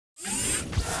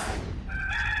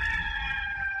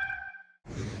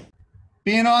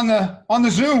being on the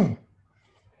Zoom.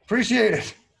 Appreciate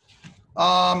it.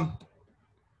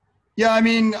 Yeah, I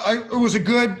mean, it was a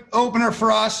good opener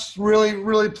for us. Really,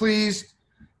 really pleased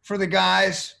for the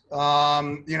guys.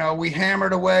 We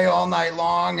hammered away all night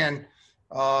long and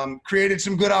created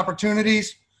some good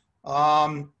opportunities.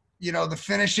 The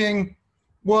finishing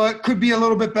could be a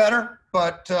little bit better,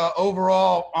 but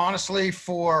overall, honestly,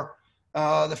 for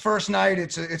the first night,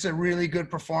 it's a really good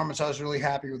performance. I was really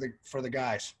happy with it for the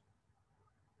guys.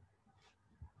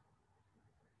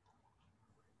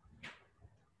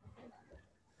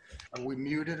 Are we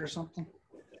muted or something?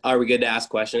 Are we good to ask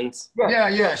questions?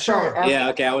 Yeah, sure. Yeah,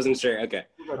 okay, I wasn't sure. Okay.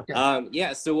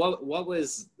 Okay. So what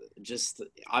was just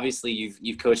obviously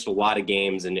you've coached a lot of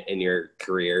games in your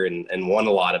career and won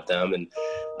a lot of them, and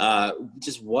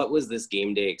just what was this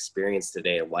game day experience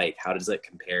today like? How does it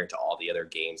compare to all the other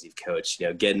games you've coached?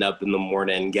 Getting up in the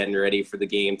morning, getting ready for the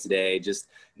game today, just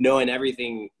knowing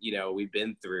everything we've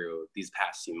been through these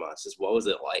past few months. Just what was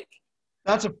it like?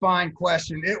 That's a fine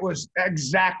question. It was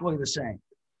exactly the same.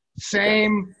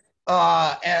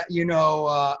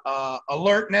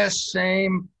 Alertness,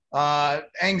 same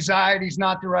anxiety is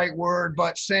not the right word,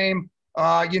 but same,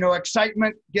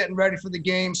 excitement, getting ready for the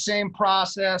game, same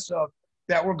process of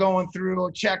that we're going through,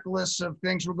 a checklist of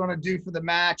things we're going to do for the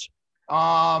match,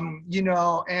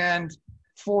 and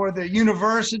for the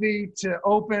university to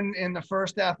open in the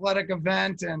first athletic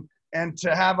event and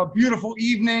to have a beautiful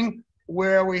evening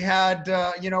where we had,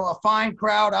 a fine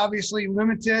crowd, obviously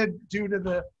limited due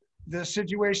to the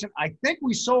situation. I think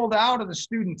we sold out of the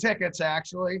student tickets,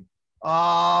 actually.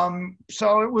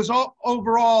 So it was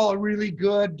overall a really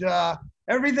good,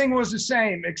 everything was the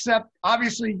same, except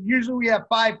obviously usually we have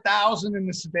 5,000 in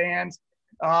the stands.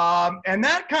 And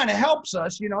that kind of helps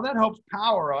us, that helps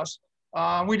power us.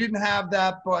 We didn't have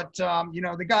that, but,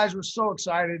 the guys were so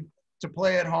excited to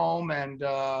play at home, and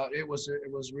it was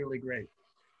really great.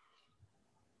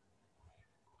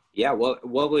 Yeah,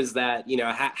 what was that,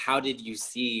 how did you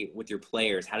see with your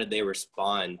players, how did they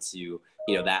respond to,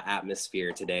 that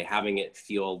atmosphere today, having it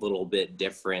feel a little bit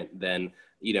different than,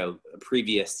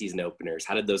 previous season openers?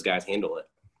 How did those guys handle it?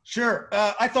 Sure.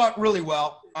 I thought really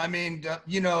well. I mean,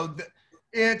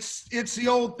 it's the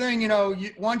old thing,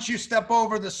 once you step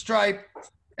over the stripe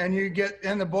and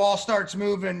the ball starts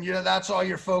moving, that's all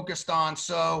you're focused on.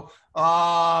 So,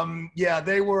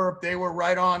 they were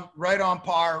right on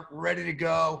par, ready to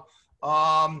go.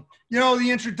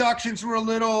 The introductions were a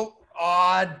little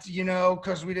odd,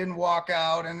 because we didn't walk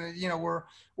out, and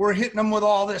we're hitting them with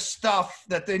all this stuff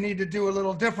that they need to do a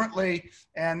little differently,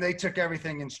 and they took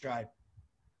everything in stride.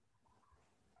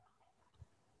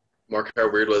 Mark,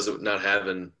 how weird was it not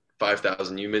having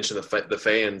 5,000? You mentioned the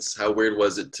fans. How weird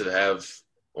was it to have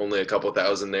only a couple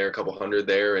thousand there, a couple hundred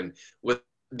there? And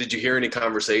did you hear any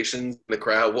conversations in the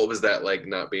crowd? What was that like,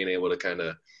 not being able to kind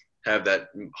of have that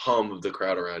hum of the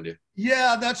crowd around you?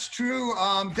 Yeah, that's true.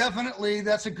 Definitely.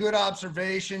 That's a good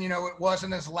observation. It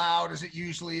wasn't as loud as it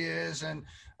usually is. And,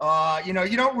 you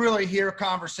don't really hear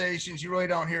conversations. You really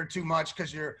don't hear too much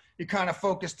because you're kind of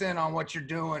focused in on what you're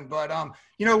doing. But,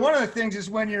 one of the things is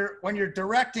when you're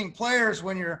directing players,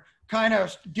 when you're kind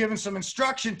of giving some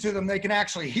instruction to them, they can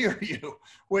actually hear you,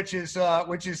 which is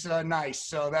nice.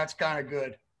 So that's kind of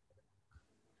good.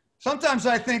 Sometimes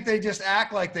I think they just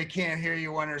act like they can't hear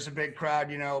you when there's a big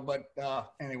crowd, but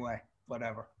anyway,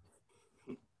 whatever.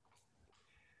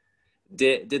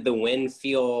 Did the win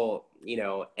feel,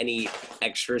 any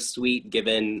extra sweet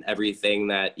given everything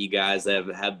that you guys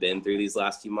have been through these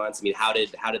last few months? I mean, how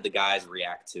did the guys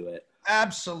react to it?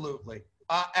 Absolutely.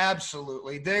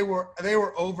 Absolutely. They were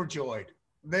overjoyed.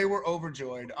 They were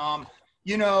overjoyed.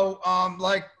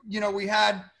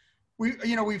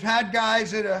 We've had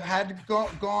guys that have had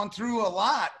gone through a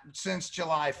lot since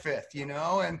July 5th,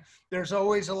 and there's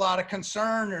always a lot of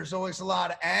concern. There's always a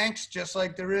lot of angst, just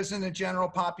like there is in the general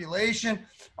population.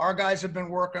 Our guys have been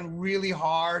working really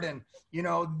hard, and,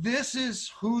 this is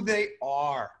who they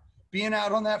are. Being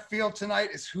out on that field tonight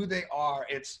is who they are.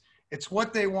 It's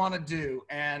what they want to do.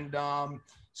 And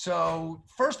so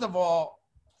first of all,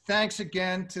 thanks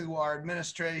again to our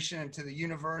administration and to the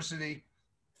university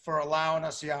for allowing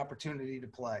us the opportunity to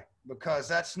play, because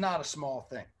that's not a small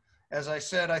thing. As I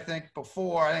said, I think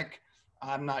before,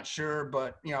 I'm not sure,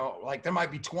 but there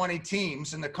might be 20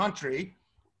 teams in the country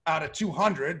out of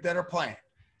 200 that are playing.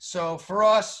 So for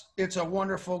us, it's a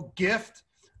wonderful gift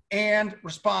and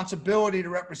responsibility to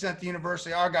represent the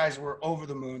university. Our guys were over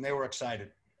the moon. They were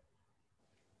excited.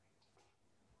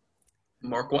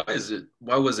 Mark, why was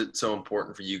it so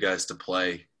important for you guys to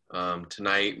play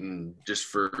tonight, and just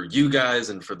for you guys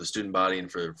and for the student body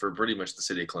and for pretty much the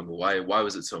city of Columbia? Why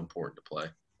was it so important to play?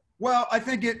 Well, I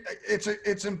think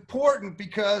it's important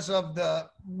because of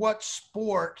what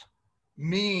sport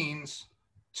means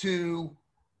to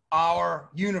our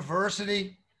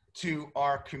university, to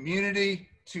our community,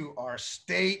 to our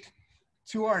state,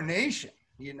 to our nation.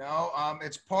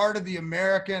 It's part of the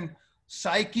American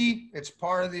psyche. It's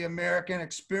part of the American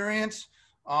experience.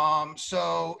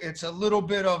 So it's a little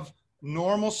bit of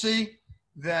normalcy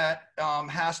that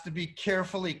has to be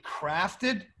carefully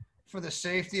crafted for the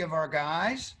safety of our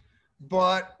guys.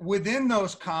 But within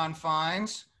those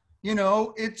confines,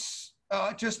 it's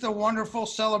just a wonderful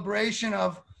celebration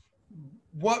of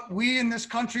what we in this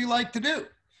country like to do.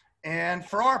 And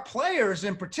for our players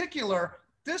in particular,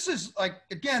 this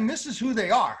is who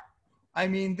they are. I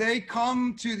mean, they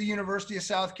come to the University of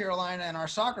South Carolina and our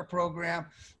soccer program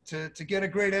to get a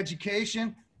great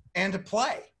education and to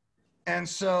play. And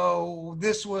so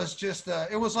this was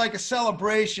it was like a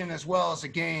celebration as well as a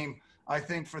game, I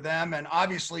think, for them. And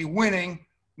obviously winning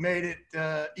made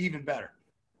it even better.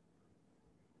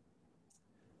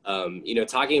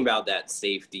 Talking about that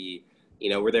safety,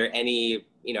 were there any,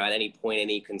 at any point,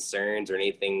 any concerns or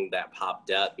anything that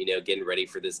popped up, getting ready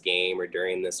for this game or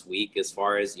during this week as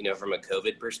far as, from a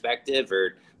COVID perspective,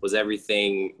 or was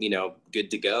everything, good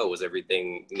to go? Was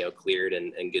everything, cleared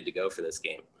and good to go for this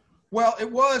game? Well,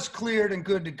 it was cleared and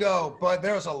good to go, but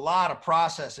there was a lot of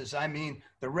processes. I mean,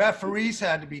 the referees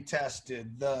had to be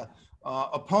tested. The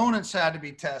opponents had to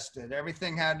be tested.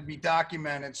 Everything had to be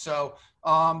documented. So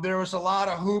there was a lot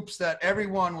of hoops that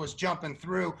everyone was jumping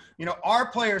through. Our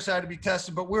players had to be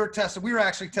tested, but we were tested. We were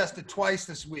actually tested twice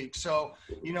this week. So,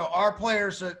 our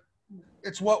players,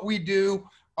 it's what we do.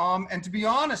 And to be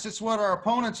honest, it's what our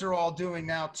opponents are all doing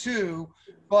now too.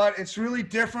 But it's really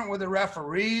different with the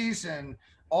referees and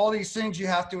all these things you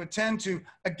have to attend to.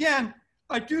 Again,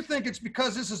 I do think it's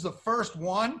because this is the first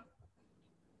one.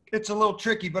 It's a little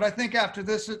tricky, but I think after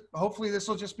this, hopefully this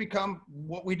will just become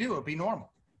what we do. It'll be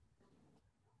normal.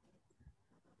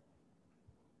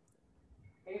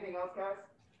 Anything else, guys?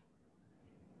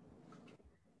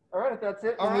 All right, if that's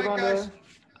it, all right, guys.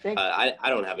 I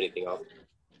don't have anything else.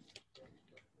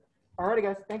 All righty,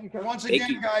 guys. Thank you, Coach. Once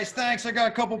again, guys, thanks. I got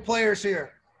a couple players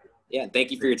here. Yeah,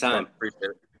 thank you for your time. Appreciate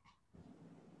it.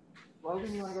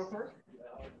 Logan, you want to go first?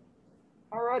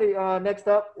 All righty. Next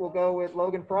up, we'll go with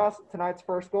Logan Frost, tonight's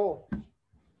first goal.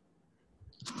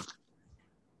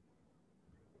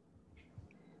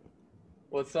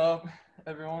 What's up,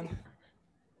 everyone?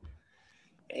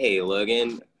 Hey,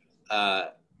 Logan.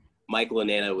 Mike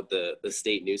Lanana with the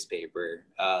state newspaper.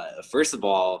 First of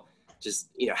all, just,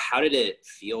 how did it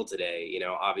feel today?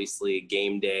 Obviously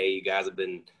game day, you guys have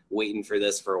been waiting for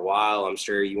this for a while. I'm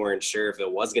sure you weren't sure if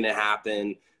it was going to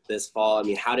happen this fall. I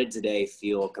mean, how did today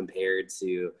feel compared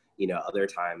to, other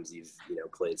times you've,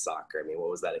 played soccer? I mean, what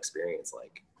was that experience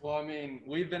like? Well, I mean,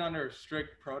 we've been under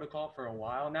strict protocol for a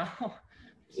while now.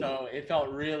 So it felt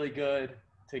really good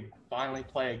to finally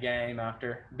play a game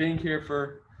after being here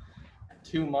for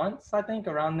 2 months, I think,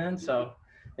 around then. So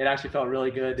it actually felt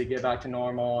really good to get back to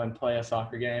normal and play a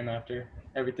soccer game after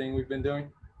everything we've been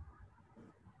doing.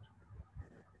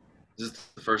 Is this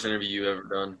the first interview you've ever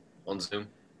done on Zoom?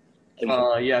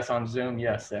 Yes, on Zoom.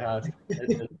 Yes, it has.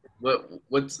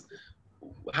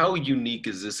 How unique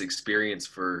is this experience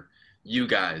for you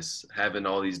guys, having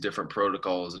all these different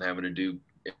protocols and having to do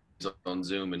on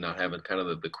Zoom and not having kind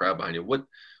of the crowd behind you?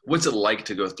 What's it like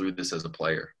to go through this as a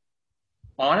player?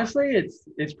 Honestly,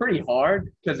 it's pretty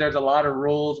hard because there's a lot of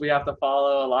rules we have to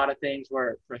follow. A lot of things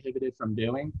we're prohibited from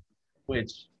doing,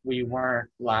 which we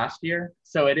weren't last year.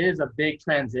 So it is a big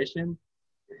transition.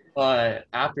 But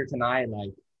after tonight,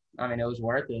 it was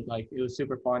worth it. It was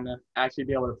super fun to actually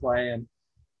be able to play. And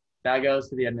that goes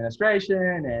to the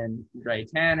administration and Ray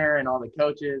Tanner and all the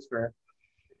coaches for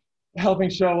helping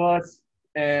show us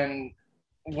and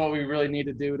what we really need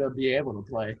to do to be able to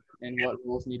play and what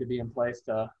rules need to be in place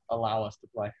to allow us to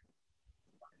play.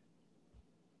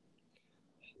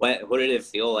 What did it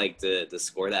feel like to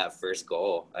score that first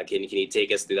goal? Can you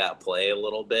take us through that play a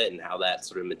little bit and how that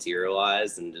sort of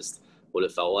materialized and just what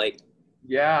it felt like?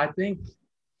 Yeah, I think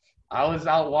I was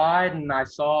out wide and I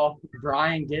saw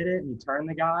Brian get it and he turned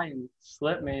the guy and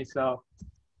slipped me. So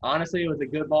honestly, it was a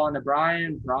good ball into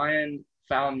Brian. Brian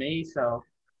found me. So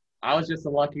I was just a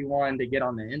lucky one to get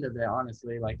on the end of it,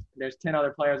 honestly. There's 10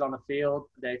 other players on the field.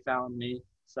 They found me.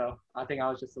 So I think I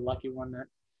was just a lucky one that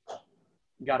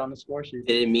got on the score sheet.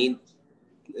 Did it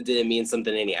mean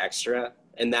something any extra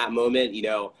in that moment?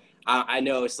 I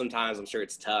know sometimes I'm sure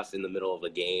it's tough in the middle of a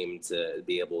game to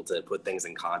be able to put things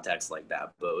in context like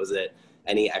that, but was it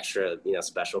any extra,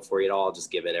 special for you at all, just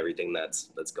given everything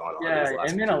that's gone on? Yeah,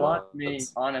 it meant a lot to me,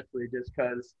 honestly, just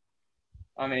because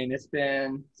I mean, it's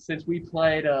been since we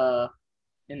played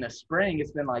in the spring,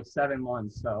 it's been like 7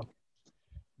 months. So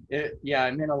it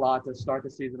meant a lot to start the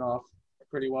season off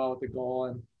pretty well with the goal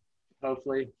and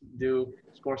hopefully do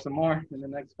score some more in the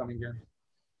next coming game.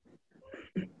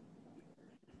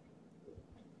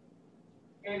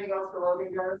 Anything else for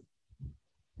Logan, guys?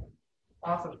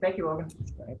 Awesome. Thank you, Logan.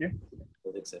 Thank you.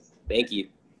 Thank you.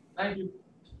 Thank you.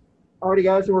 Alrighty,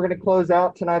 guys, so we're going to close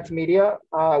out tonight's media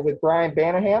with Brian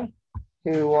Banahan,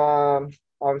 who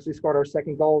obviously scored our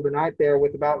second goal of the night there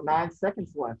with about 9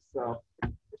 seconds left. So,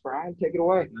 Brian, take it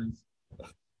away. Nice.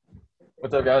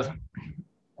 What's up, guys?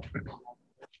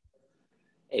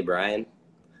 Hey, Brian.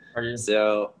 How are you?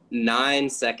 So 9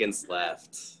 seconds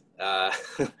left.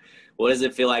 What does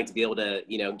it feel like to be able to,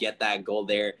 get that goal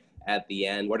there at the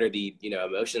end? What are the,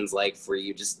 emotions like for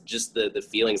you? Just the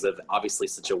feelings of obviously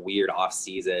such a weird off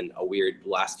season, a weird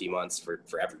last few months for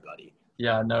everybody.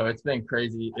 Yeah, no, it's been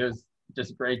crazy. It was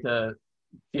just great to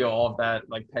feel all of that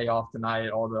like pay off tonight,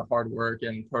 all the hard work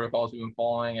and protocols we've been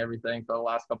following, everything for the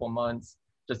last couple of months.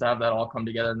 Just to have that all come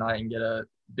together tonight and get a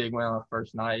big win on the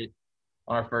first night,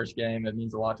 on our first game, it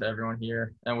means a lot to everyone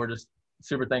here. And we're just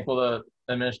super thankful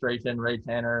to administration, Ray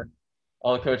Tanner,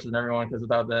 all the coaches and everyone, because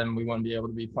without them, we wouldn't be able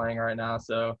to be playing right now.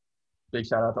 So big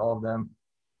shout out to all of them.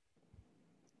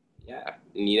 Yeah.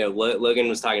 And, Logan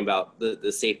was talking about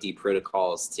the safety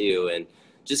protocols too. And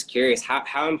just curious,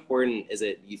 how important is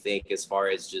it, you think, as far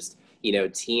as just,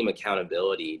 team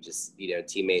accountability, just,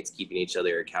 teammates keeping each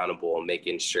other accountable and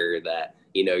making sure that,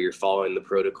 you're following the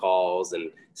protocols and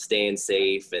staying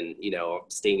safe and,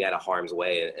 staying out of harm's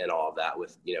way and all of that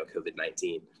with,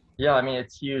 COVID-19. Yeah, I mean,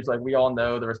 it's huge. Like, we all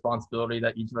know the responsibility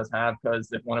that each of us have,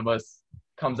 because if one of us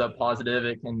comes up positive,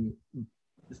 it can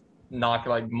knock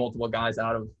like multiple guys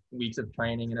out of weeks of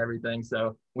training and everything.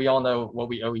 So we all know what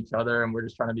we owe each other, and we're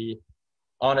just trying to be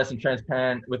honest and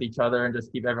transparent with each other and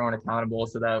just keep everyone accountable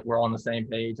so that we're all on the same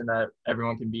page and that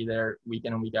everyone can be there week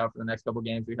in and week out for the next couple of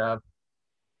games we have.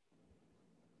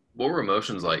 What were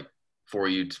emotions like for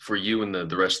you and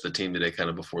the rest of the team today, kind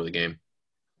of before the game?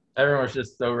 Everyone was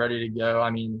just so ready to go.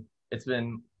 I mean, it's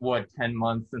been 10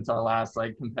 months since our last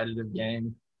like competitive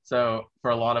game. So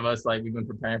for a lot of us, like, we've been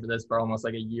preparing for this for almost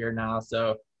like a year now.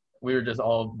 So we were just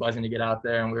all buzzing to get out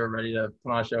there, and we were ready to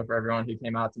put on a show for everyone who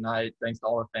came out tonight. Thanks to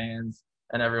all the fans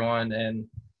and everyone, and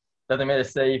that they made it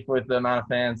safe with the amount of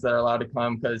fans that are allowed to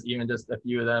come, because even just a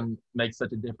few of them make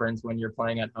such a difference when you're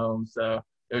playing at home. So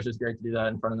it was just great to do that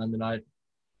in front of them tonight.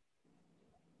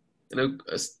 I know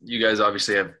you guys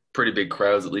obviously have pretty big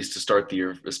crowds, at least to start the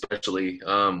year, especially.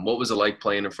 What was it like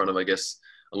playing in front of, I guess,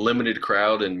 a limited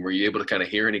crowd, and were you able to kind of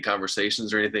hear any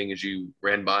conversations or anything as you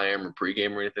ran by them or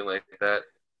pregame or anything like that?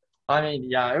 I mean,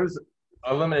 yeah, it was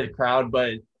a limited crowd,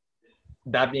 but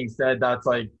that being said, that's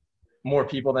like more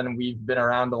people than we've been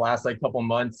around the last like couple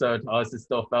months. So to us, it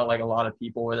still felt like a lot of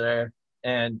people were there,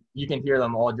 and you can hear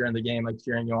them all during the game, like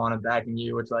cheering you on and backing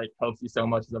you, which like helps you so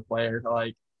much as a player to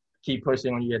like keep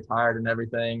pushing when you get tired and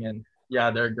everything. And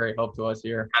yeah, they're a great help to us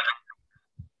here.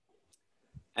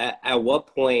 At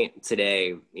what point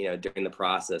today, during the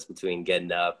process between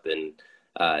getting up and,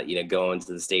 going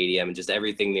to the stadium and just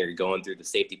everything that you're going through, the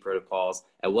safety protocols,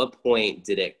 at what point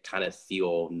did it kind of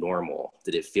feel normal?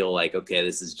 Did it feel like, okay,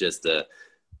 this is just a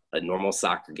normal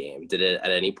soccer game? Did it,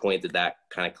 at any point, did that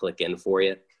kind of click in for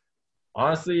you?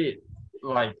 Honestly,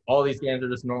 like, all these games are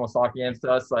just normal soccer games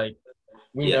to us. Like,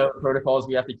 we know protocols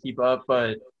we have to keep up,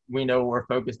 but we know what we're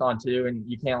focused on too. And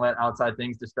you can't let outside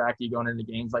things distract you going into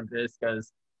games like this,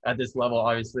 because at this level,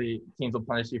 obviously, teams will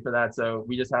punish you for that. So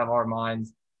we just have our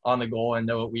minds on the goal and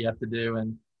know what we have to do.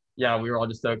 And yeah, we were all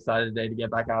just so excited today to get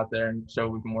back out there and show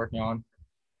what we've been working on.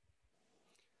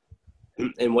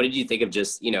 And what did you think of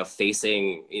just,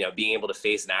 facing, being able to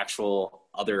face an actual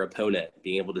other opponent,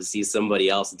 being able to see somebody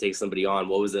else and take somebody on?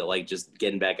 What was it like just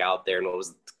getting back out there, and what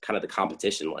was kind of the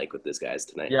competition like with these guys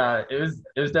tonight? Yeah, it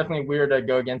was definitely weird to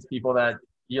go against people that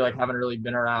you like haven't really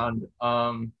been around.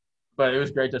 But it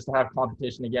was great just to have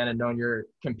competition again and knowing you're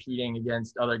competing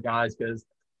against other guys, because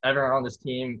everyone on this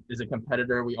team is a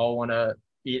competitor. We all want to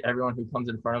beat everyone who comes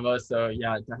in front of us. So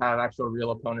yeah, to have actual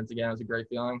real opponents again was a great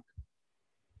feeling.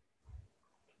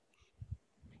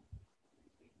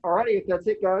 All righty, if that's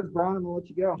it, guys, Brian, we'll let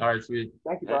you go. All right, sweet.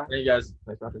 Thank you, Brian. Thank you, guys.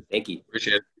 Thanks, Roger. Thank you.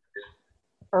 Appreciate it.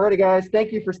 All righty, guys,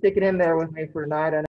 thank you for sticking in there with me for tonight.